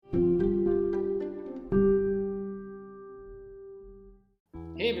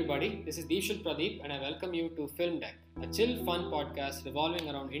everybody. This is Deepshul Pradeep, and I welcome you to Film Deck, a chill, fun podcast revolving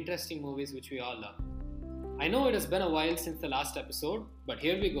around interesting movies which we all love. I know it has been a while since the last episode, but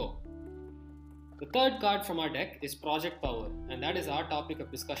here we go. The third card from our deck is Project Power, and that is our topic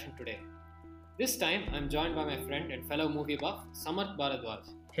of discussion today. This time, I'm joined by my friend and fellow movie buff, Samarth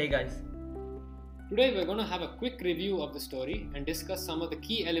Bharadwaj. Hey guys. Today, we're going to have a quick review of the story and discuss some of the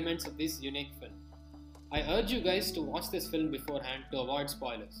key elements of this unique film. I urge you guys to watch this film beforehand to avoid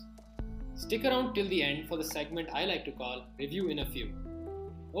spoilers. Stick around till the end for the segment I like to call Review in a Few.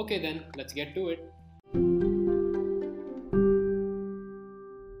 Okay then, let's get to it.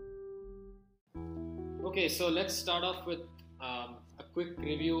 Okay, so let's start off with a quick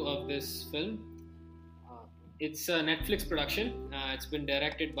review of this film. It's a Netflix production. It's been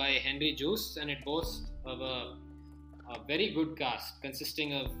directed by Henry Joost and it boasts of a very good cast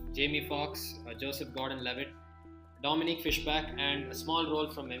consisting of Jamie Foxx, Joseph Gordon-Levitt, Dominique Fishback, and a small role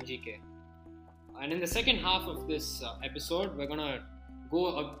from MGK. And in the second half of this episode, we're gonna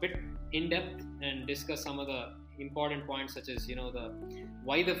go a bit in depth and discuss some of the important points, such as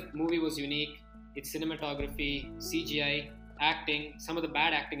why the movie was unique, its cinematography, CGI, acting, some of the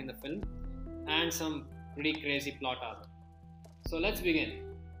bad acting in the film, and some pretty crazy plot armor. So let's begin.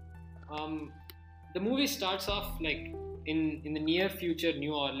 The movie starts off like in the near future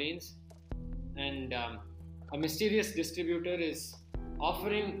New Orleans, and a mysterious distributor is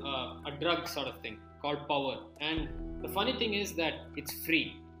offering a drug sort of thing called power. And the funny thing is that it's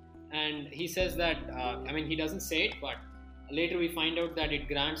free. And he says that, he doesn't say it, but later we find out that it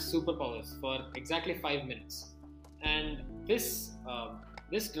grants superpowers for exactly 5 minutes. And this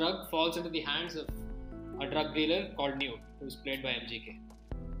drug falls into the hands of a drug dealer called Newt, who's played by MGK.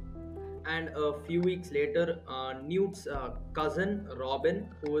 And a few weeks later, Newt's cousin Robin,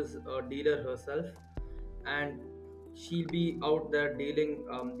 who is a dealer herself, and she'll be out there dealing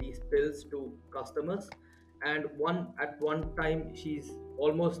these pills to customers. And at one time, she's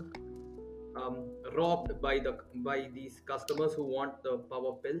almost robbed by these customers who want the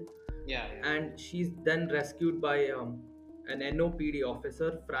power pill. Yeah. And she's then rescued by an NOPD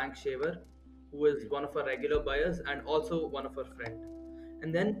officer, Frank Shaver, who is one of her regular buyers and also one of her friends.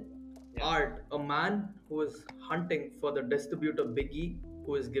 And then Art, a man who is hunting for the distributor Biggie,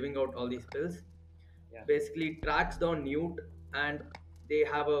 who is giving out all these pills, basically tracks down Newt, and they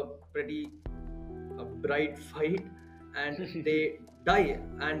have a pretty bright fight, and they die.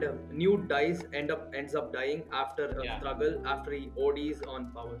 And Newt ends up dying after a struggle after he ODs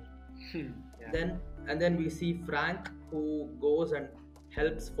on power. Then we see Frank, who goes and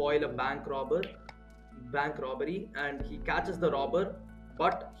helps foil a bank robbery, and he catches the robber,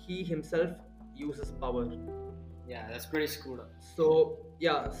 but he himself uses power. Yeah, that's pretty screwed up. So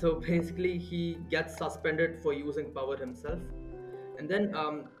basically he gets suspended for using power himself. And then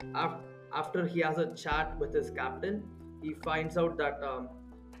after he has a chat with his captain, he finds out that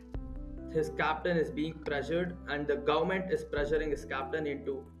his captain is being pressured, and the government is pressuring his captain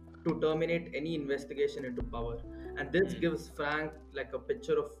to terminate any investigation into power. And this gives Frank like a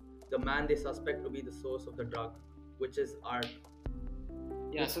picture of the man they suspect to be the source of the drug, which is Art.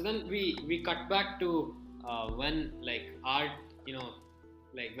 Yeah, so then we cut back to when Art,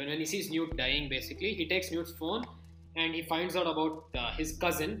 when he sees Newt dying, basically, he takes Newt's phone and he finds out about his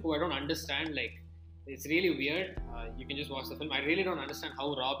cousin, who I don't understand. It's really weird. You can just watch the film. I really don't understand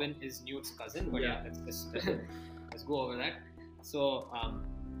how Robin is Newt's cousin, but let's go over that. So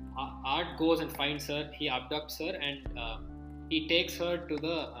Art goes and finds her. He abducts her and he takes her to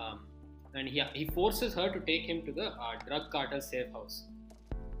the and he forces her to take him to the drug cartel safe house.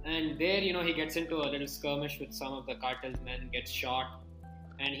 And there, he gets into a little skirmish with some of the cartel's men, gets shot,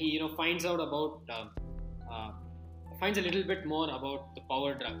 and he, finds out about, finds a little bit more about the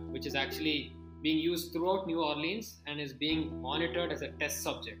power drug, which is actually being used throughout New Orleans and is being monitored as a test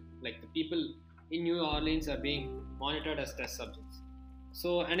subject. Like, the people in New Orleans are being monitored as test subjects.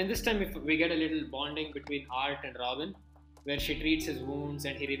 So, and in this time, we get a little bonding between Art and Robin, where she treats his wounds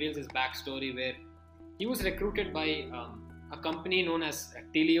and he reveals his backstory, where he was recruited by a company known as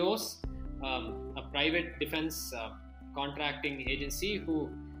Telios, a private defense contracting agency who,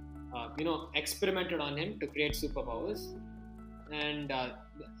 experimented on him to create superpowers. And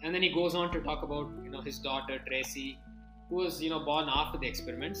then he goes on to talk about, his daughter Tracy, who was, born after the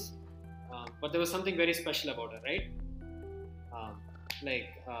experiments. But there was something very special about her, right?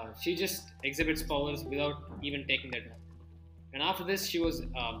 She just exhibits powers without even taking the drug. And after this, she was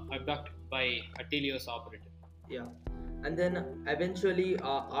abducted by a Telios operative. Yeah. And then eventually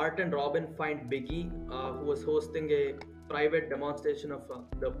Art and Robin find Biggie, who was hosting a private demonstration of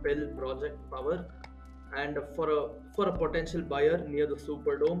the pill Project Power. and for a potential buyer near the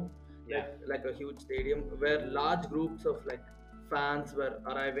Superdome, Yeah. like a huge stadium where large groups of like fans were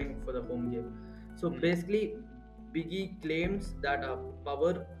arriving for the home game. So basically, Biggie claims that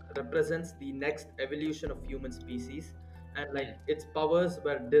power represents the next evolution of human species, and like its powers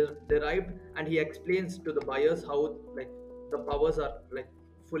were derived, and he explains to the buyers how like the powers are like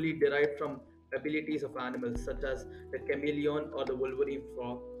fully derived from abilities of animals such as the chameleon or the Wolverine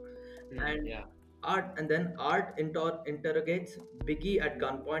frog. And Yeah. Art interrogates Biggie at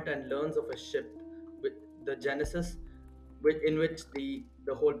gunpoint and learns of a ship with the Genesis, in which the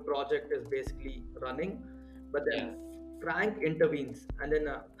whole project is basically running. But then Yeah. Frank intervenes, and then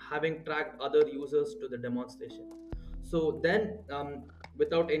having tracked other users to the demonstration. So then,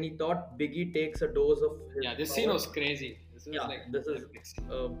 without any thought, Biggie takes a dose of his Yeah, this scene power. was crazy. This was Yeah, like this is epic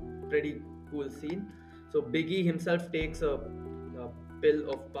scene. a pretty cool scene. So Biggie himself takes a pill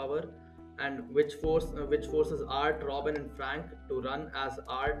of power, and which forces Art, Robin, and Frank to run as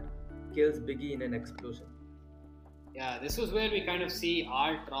Art kills Biggie in an explosion. Yeah, this was where we kind of see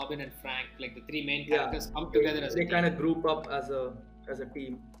Art, Robin, and Frank, like the three main Yeah, characters, come together as a they team. kind of group up as a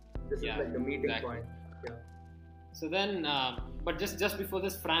team. This Yeah, is like the meeting exactly. point. Yeah. So then, but just before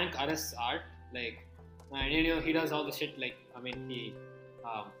this, Frank arrests Art, like, and he does all the shit. Like, I mean,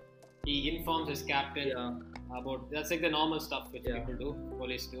 he informs his captain Yeah. about that's like the normal stuff which Yeah. people do,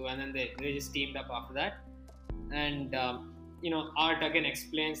 police do, and then they just teamed up after that. And Art again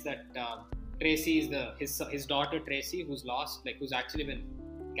explains that Tracy is his daughter Tracy, who's lost, like who's actually been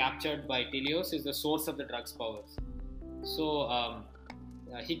captured by Telios, is the source of the drugs powers. So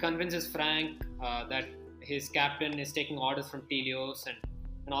he convinces Frank that his captain is taking orders from Telios and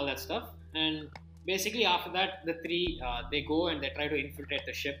all that stuff. And basically after that, the three they go and they try to infiltrate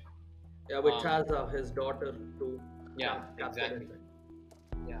the ship. Yeah, which has his daughter too. Yeah, captured exactly. inside.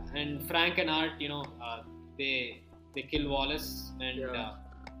 Yeah, and Frank and Art, they kill Wallace, and Yeah.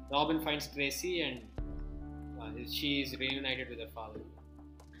 Robin finds Tracy, and she is reunited with her father.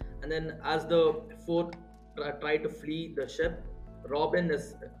 And then, as the four try to flee the ship, Robin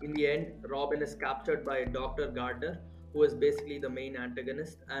is captured by Dr. Gardner, who is basically the main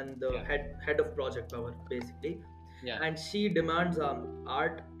antagonist and the Yeah. head of Project Power, basically. Yeah. And she demands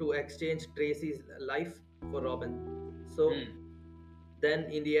Art to exchange Tracy's life for Robin. So then,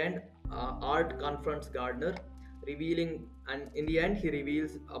 in the end, Art confronts Gardner, and in the end, he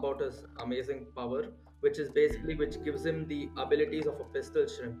reveals about his amazing power, which is basically which gives him the abilities of a pistol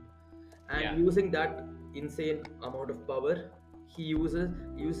shrimp. And Yeah. using that insane amount of power, he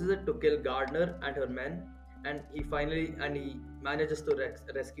uses it to kill Gardner and her men, and he manages to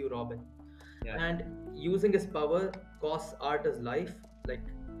rescue Robin. Yeah. And using his power costs Art his life. Like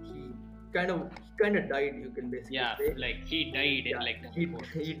he kind of died, you can basically Yeah, say. like he died in Yeah, like he, the reports.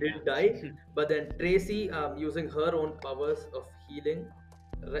 he did Yeah. die, but then Tracy, using her own powers of healing,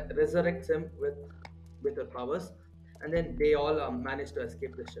 resurrects him with her powers, and then they all manage to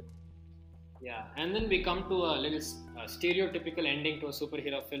escape the ship. Yeah, and then we come to a little stereotypical ending to a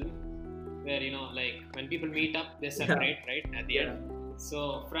superhero film, where like when people meet up, they separate, right, at the end.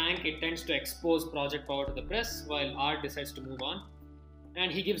 So Frank intends to expose Project Power to the press, while Art decides to move on,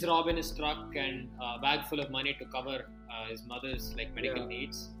 and he gives Robin his truck and a bag full of money to cover his mother's like medical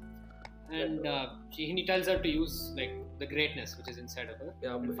needs, and he tells her to use like the greatness which is inside of her.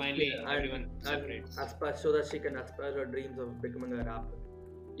 Yeah, and finally everyone separates. So that she can aspire her dreams of becoming a rapper.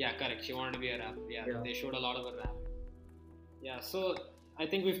 Yeah, correct. She wanted to be a rapper. Yeah, Yeah. they showed a lot of her rap. Yeah, so I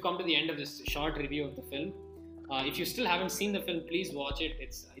think we've come to the end of this short review of the film. If you still haven't seen the film, please watch it.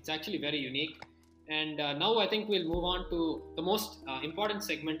 It's actually very unique. And now I think we'll move on to the most important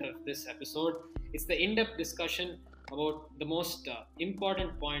segment of this episode. It's the in-depth discussion about the most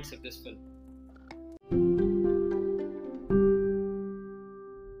important points of this film.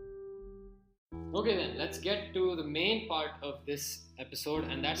 Okay, then let's get to the main part of this episode,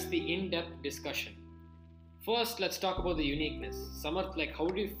 and that's the in-depth discussion. First, let's talk about the uniqueness. Samarth, like, how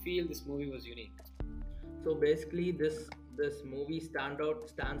do you feel this movie was unique? So basically, this movie stands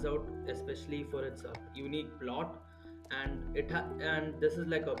out especially for its unique plot, and and this is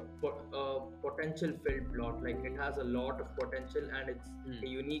like a potential filled plot. Like it has a lot of potential, and it's a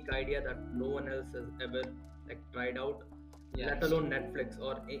unique idea that no one else has ever like tried out. Yeah, let alone Netflix,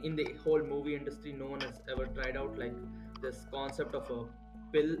 or in the whole movie industry, no one has ever tried out like this concept of a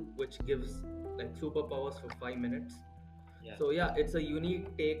pill which gives like superpowers for 5 minutes. Yeah. So yeah, it's a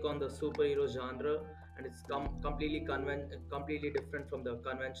unique take on the superhero genre, and it's completely different from the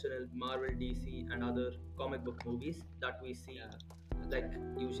conventional Marvel, DC, and other comic book movies that we see like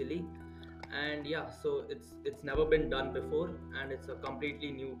usually. And yeah, so it's never been done before, and it's a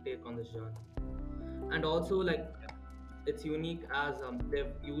completely new take on this genre. and also like it's unique as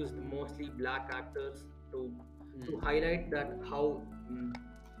they've used mostly black actors to Mm. highlight that how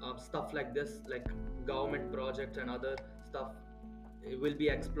stuff like this, like government projects and other stuff, will be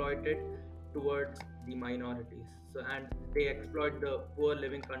exploited towards the minorities. So and they exploit the poor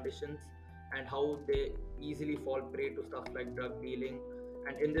living conditions and how they easily fall prey to stuff like drug dealing,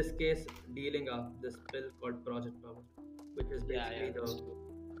 and in this case dealing this bill called Project Power, which is Yeah, basically that's the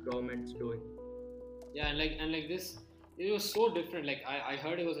true. government's doing. Yeah, and like this, it was so different. Like I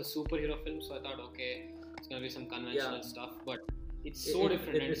heard it was a superhero film, so I thought, okay, it's gonna be some Yeah, conventional stuff, but it's so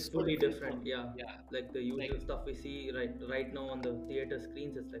different, it and is it's so fully different different. from, Yeah, yeah, like the like usual stuff we see right now on the theater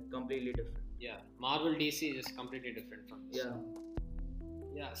screens, it's like completely different. yeah, Marvel DC is completely different from this. Yeah,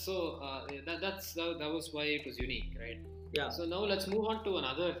 Yeah, so that was why it was unique, right? yeah. So now let's move on to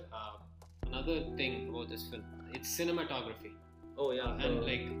another thing about this film. It's cinematography, Oh yeah, and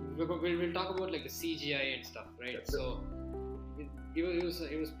like we'll talk about like the CGI and stuff, right? the, So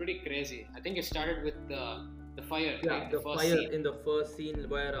it was pretty crazy. I think it started with the fire, yeah, right? The the first fire scene. in the first scene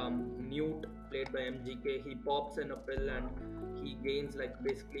where Newt, played by MGK, he pops in a pill and he gains like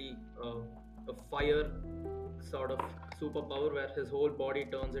basically a fire sort of superpower where his whole body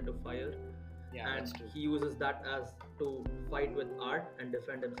turns into fire, Yeah, that's and true. he uses that as to fight with art and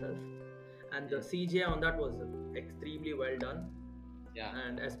defend himself. And the Mm. CGI on that was extremely well done, Yeah.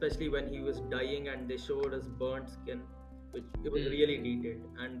 and especially when he was dying and they showed his burnt skin, which it was Mm. really detailed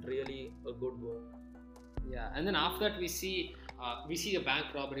and really a good work. Yeah, and then after that we see a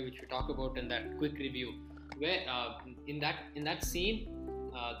bank robbery, which we talk about in that quick review, where in that scene,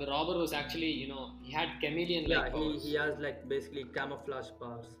 the robber was actually, he had chameleon Yeah, like he powers. has like basically camouflage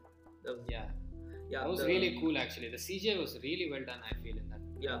powers. That was, Yeah, yeah, that was really cool actually. The CGI was really well done, I feel, in that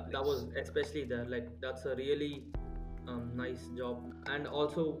that place. was especially there. Like that's a really nice job. And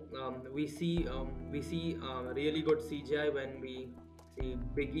also we see really good CGI when we see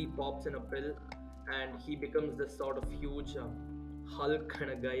Biggie pops in a pill, and he becomes this sort of huge Hulk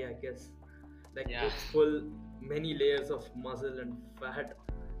kind of guy, I guess. Like Yeah. it's full many layers of muscle and fat,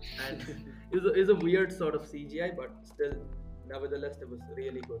 and is a weird sort of CGI, but still, nevertheless, it was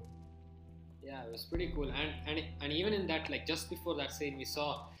really good. Yeah, it was pretty cool, and even in that, like just before that scene, we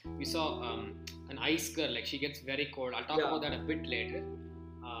saw an ice girl. Like she gets very cold. I'll talk Yeah. about that a bit later.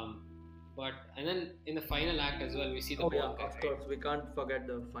 Um, but and then in the final act as well, we see the Oh yeah, bald guy, of right? course. We can't forget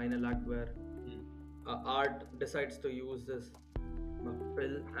the final act where Mm. Art decides to use this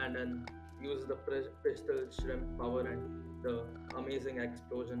pill and then uses the pistol shrimp power, and the amazing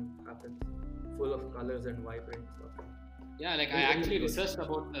explosion happens, full of colors and vibrant stuff. Yeah, like It I was really actually good. researched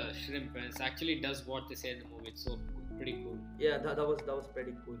about the shrimp, and it actually does what they say in the movie. It's so pretty cool. Yeah, that was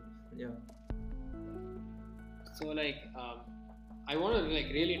pretty cool. Yeah, So like, I want to like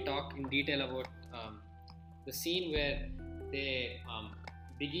really talk in detail about the scene where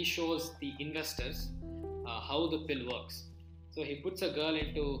Biggie shows the investors how the pill works. So he puts a girl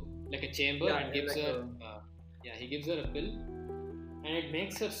into like a chamber yeah, and gives like her, yeah, he gives her a pill, and it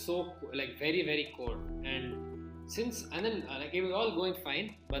makes her so like very very cold. And then like it was all going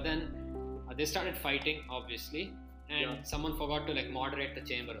fine, but then they started fighting, obviously, and yeah. someone forgot to like moderate the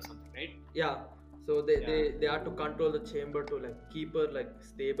chamber or something, right? Yeah, so they, Yeah. they had to control the chamber to like keep her like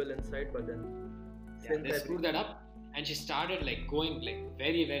stable inside, but then Yeah, since they screwed that everything, up, and she started like going like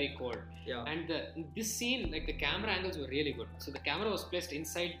very very cold. yeah, And this scene, like the camera angles were really good. So the camera was placed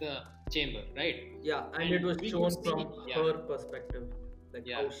inside the chamber, right? yeah, and And it was we shown could see, from yeah, her perspective, like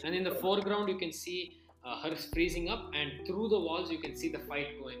yeah. how she And in the felt. foreground, you can see her freezing up, and through the walls, you can see the fight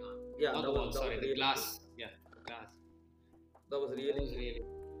going on. Yeah, Not that the was walls, that was sorry, the really good. glass. Yeah, the glass. That was That really was cool. really,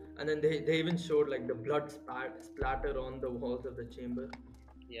 And then they even showed like the blood splatter on the walls of the chamber,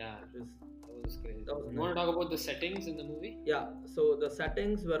 yeah, which was that was crazy. that was You want nice. to talk about the settings in the movie? Yeah, so the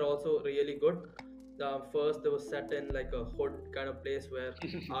settings were also really good. The first, they was set in like a hood kind of place where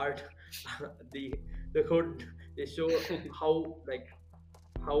art, the the hood, they show how like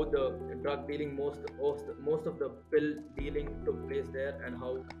how the drug dealing, most of the pill dealing took place there, and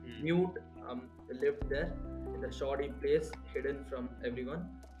how Mm. Newt lived there in the shoddy place hidden from everyone.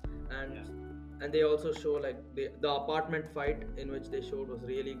 and Yeah. and they also show like the apartment fight in which they showed was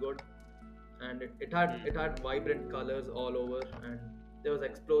really good, and it had vibrant colors all over, and there was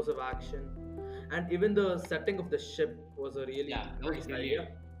explosive action, and even the setting of the ship was a really Yeah, that was nice really, idea.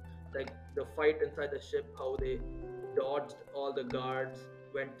 Like the fight inside the ship, how they dodged all the guards,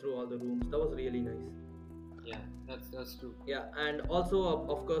 went through all the rooms, that was really nice. yeah, that's true. Yeah, and also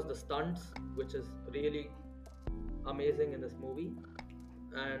of course the stunts, which is really amazing in this movie,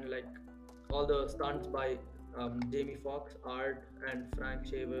 and like all the stunts by Jamie Foxx, Art, and Frank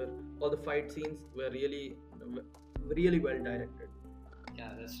Shaver. All the fight scenes were really well directed.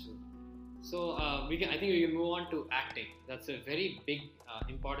 Yeah, that's true. So I think we can move on to acting. That's a very big,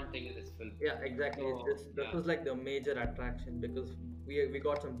 important thing in this film. Yeah, exactly. So This yeah, was like the major attraction because we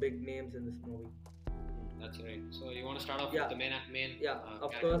got some big names in this movie. that's right. So you want to start off with Yeah, the main yeah.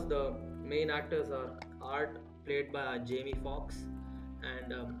 Of character? course, the main actors are Art, played by Jamie Foxx,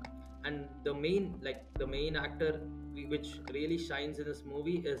 and the main actor which really shines in this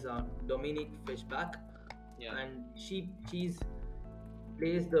movie is Dominique Fishback, Yeah. and she's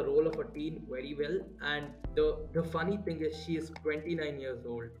plays the role of a teen very well. And the funny thing is she is 29 years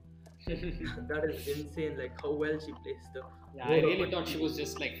old. Like, that is insane. Like how well she plays the Yeah, I role of really a thought she teen. was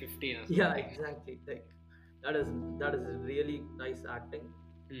just like 15 or Yeah, something. exactly. Like that is really nice acting,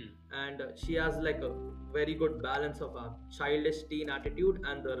 Hmm. and she has like a very good balance of a childish teen attitude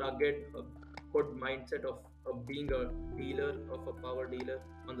and the rugged, good mindset of being a dealer, of a power dealer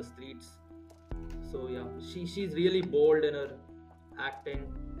on the streets. So yeah, she's really bold in her acting.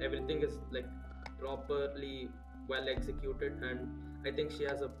 Everything is like properly well executed, and I think she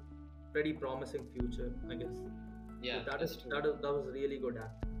has a pretty promising future, I guess. So Yeah, that is that's true. that was really good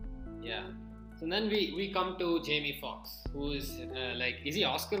acting. Yeah. So then we come to Jamie Foxx, who is is he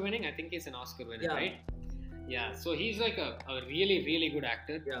Oscar winning? I think he's an Oscar winner, Yeah, right? Yeah. So he's like a really really good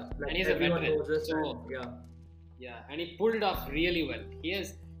actor, yeah, and like he's a everyone veteran. knows this, and So yeah, yeah, and he pulled it off really well. He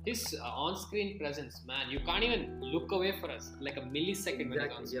has his on-screen presence, man. You can't even look away for us like a millisecond when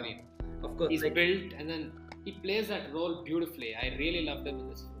he's on exactly, yeah. screen. Of course, He's like built, and then he plays that role beautifully. I really loved him in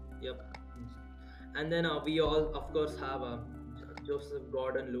this film. yep. And then we all, of course, have Joseph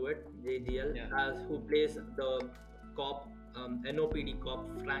Gordon-Levitt, JGL, Yeah. as who plays the cop, NOPD cop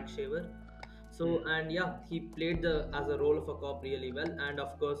Frank Shaver. So Hmm. and yeah, he played the as a role of a cop really well. And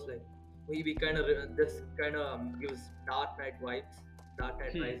of course, like we kind of this kind of gives Dark Knight vibes, Dark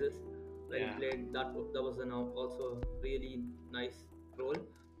Knight Hmm. Rises, where he Yeah. played that. That was also a really nice role.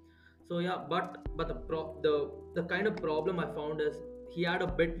 So yeah, but the kind of problem I found is he had a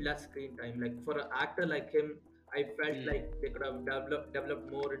bit less screen time. Like for an actor like him, I felt Hmm. like they could have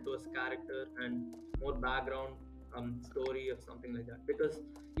developed more into his character and more background story or something like that. Because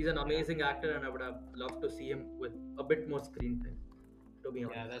he's an Yeah. amazing actor, and I would have loved to see him with a bit more screen time. To be Yeah,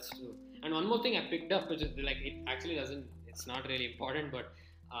 honest. that's true. And one more thing I picked up, which is like it actually doesn't, it's not really important, but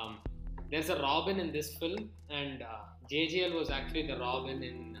um, there's a Robin in this film, and JGL was actually the Robin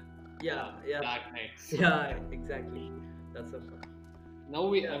in Yeah, yeah, Dark Knight. So, yeah, exactly. That's a fun. now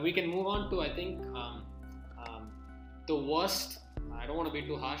Yeah, we can move on to I think the worst. I don't want to be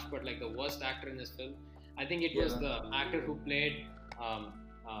too harsh, but like the worst actor in this film, I think it was yeah, the actor who played um,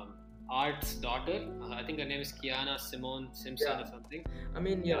 um, Art's daughter. I think her name is Kiana Simone Simpson yeah. or something. I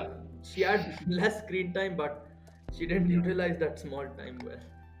mean, Yeah, yeah, she had less screen time, but she didn't yeah, utilize that small time well.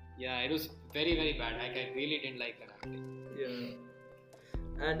 yeah. It was very very bad. Like I really didn't like her acting.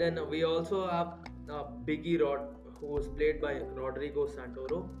 Yeah. And then we also have Biggie Rod, who was played by Rodrigo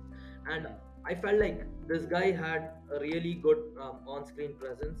Santoro, and Hmm. I felt like this guy had a really good on-screen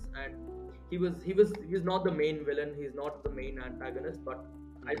presence, and he was not the main villain, he's not the main antagonist, but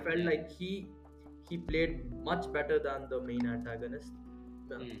I felt Yeah. like he played much better than the main antagonist,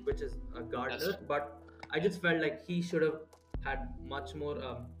 Hmm. which is That's Gardner. true. But I Yeah. just felt like he should have had much more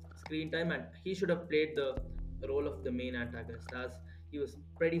screen time, and he should have played the role of the main antagonist, as he was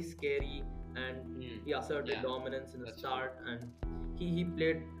pretty scary and Hmm. he asserted Yeah. dominance in the That's true. start, and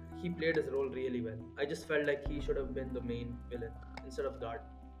he played his role really well. I just felt like he should have been the main villain instead of Guard.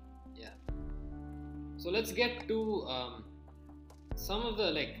 Yeah. So let's get to some of the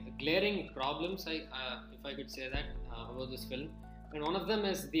like glaring problems. If I could say that about this film, and one of them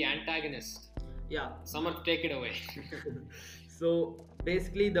is the antagonist. Yeah. Summer, take it away. So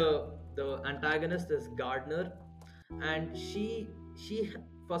basically, the antagonist is Gardner, and she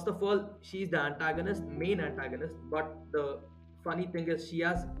first of all, she's the main antagonist. But the funny thing is she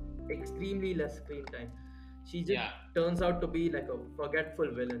has extremely less screen time. She just Yeah. turns out to be like a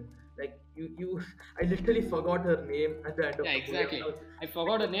forgetful villain. Like you I literally forgot her name at the end of Yeah, the movie. exactly. I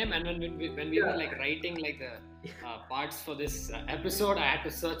forgot her name, and when we were Yeah, like writing like the parts for this episode, I had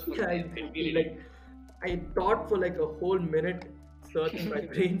to search for yeah, the name. I exactly. really did. Like I thought for like a whole minute searching my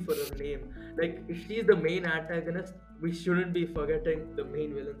brain for her name. Like if she's the main antagonist, we shouldn't be forgetting the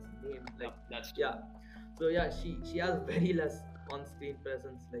main villain's name. Like That's true. yeah. So yeah, she has very less on-screen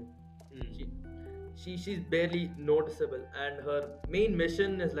presence. Like Hmm. she she's barely noticeable, and her main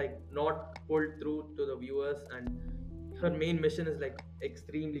mission is like not pulled through to the viewers, and her main mission is like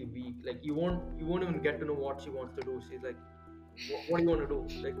extremely weak. Like you won't even get to know what she wants to do. She's like, what do you want to do?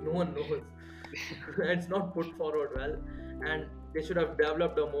 Like no one knows. it's not put forward well, and they should have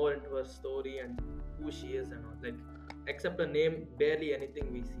developed her more into her story and who she is and all. Like, except her name, barely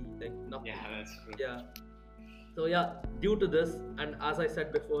anything we see. Like nothing. Yeah, that's true. Yeah. So yeah, due to this, and as I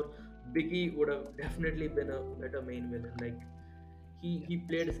said before, Biggie would have definitely been a better main villain. Like he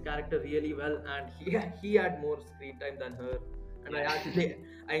played his character really well, and he had more screen time than her. And I Yeah. actually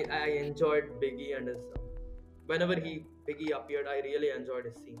I enjoyed Biggie and his whenever Biggie appeared, I really enjoyed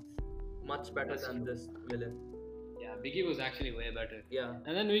his scenes much better That's than true. this villain. Yeah, Biggie was actually way better. Yeah,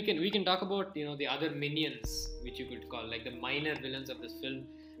 And then we can talk about the other minions, which you could call like the minor villains of this film,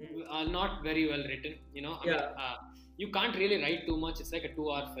 are not very well written. I mean, yeah, you can't really write too much. It's like a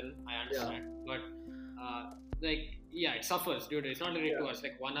 2-hour film, I yeah, understand, but like yeah, it suffers, dude. It's not really yeah, 2 hours,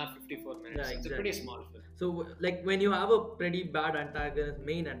 like 1 hour 54 minutes. yeah, It's a pretty exactly. small film. So like when you have a pretty bad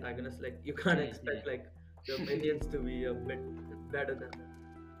main antagonist, like you can't Mm-hmm. expect like the minions to be a bit better than that.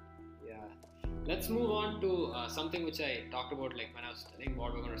 Yeah. Let's move on to something which I talked about like when I was telling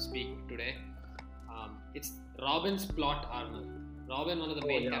what we're going to speak today. It's Robin's plot armor. Robin, one of the Oh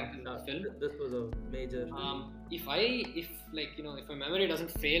main yeah, characters of the film. this was a major. If my memory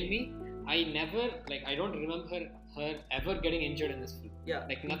doesn't fail me, I don't remember her ever getting injured in this film. Yeah,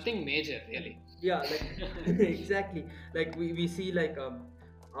 Like nothing major, really. yeah, like exactly. Like we see like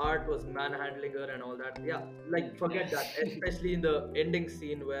Art was manhandling her and all that. Yeah, like forget Yeah. that. Especially in the ending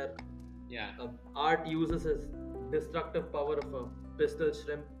scene where Yeah. Art uses his destructive power of a pistol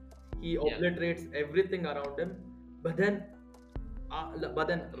shrimp. He Yeah. obliterates everything around him, but then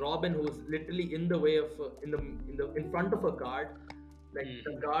Robin, who's literally in the way of in front of a guard, like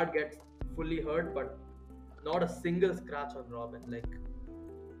the Mhm. guard gets fully hurt, but not a single scratch on Robin. Like,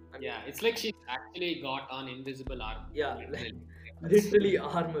 I mean, Yeah. It's like she's actually got on invisible armor. yeah, like Literally. literally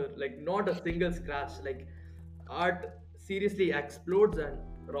armor, like not a single scratch. Like Art seriously explodes and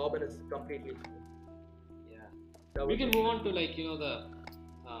Robin is completely fine. Yeah. That We was can move on to like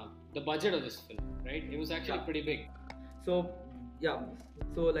the budget of this film, right? It was actually Yeah. pretty big. So yeah,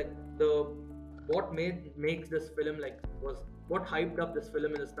 so like what makes this film like was what hyped up this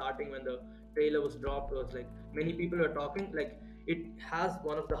film in the starting when the trailer was dropped was like many people were talking like it has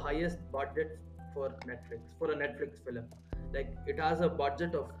one of the highest budgets for a Netflix film. Like it has a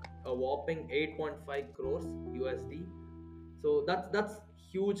budget of a whopping 8.5 crores USD. So that's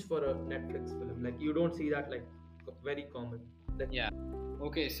huge for a Netflix film. Like you don't see that like very common. Like Yeah.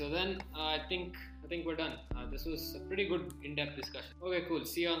 Okay, so then I think we're done. This was a pretty good in-depth discussion. Okay, cool.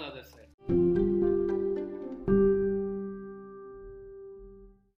 See you on the other side.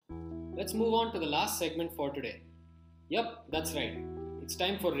 Let's move on to the last segment for today. Yep, that's right. It's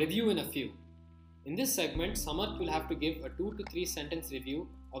time for review in a few. In this segment, Samarth will have to give a 2 to 3 sentence review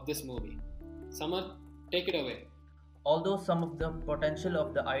of this movie. Samarth, take it away. Although some of the potential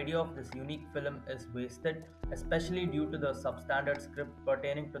of the idea of this unique film is wasted, especially due to the substandard script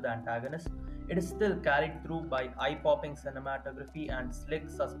pertaining to the antagonist, it is still carried through by eye-popping cinematography and slick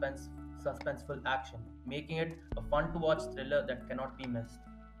suspenseful action, making it a fun-to-watch thriller that cannot be missed.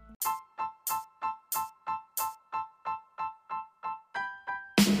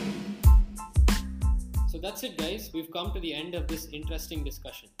 So that's it, guys. We've come to the end of this interesting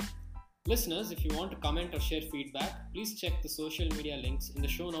discussion. Listeners, if you want to comment or share feedback, please check the social media links in the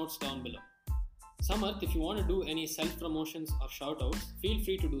show notes down below. Samarth, if you want to do any self-promotions or shoutouts, feel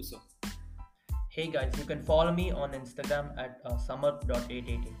free to do so. Hey guys, you can follow me on Instagram at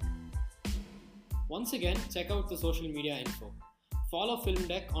samarth.888. Once again, check out the social media info. Follow Film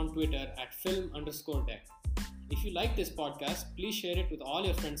Deck on Twitter at film_deck. If you like this podcast, please share it with all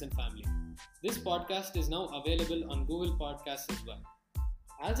your friends and family. This podcast is now available on Google Podcasts as well.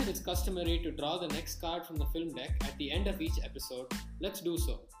 As it is customary to draw the next card from the film deck at the end of each episode, let's do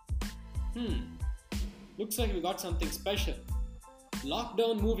so. Looks like we got something special.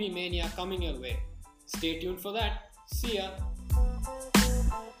 Lockdown Movie Mania coming your way. Stay tuned for that. See ya!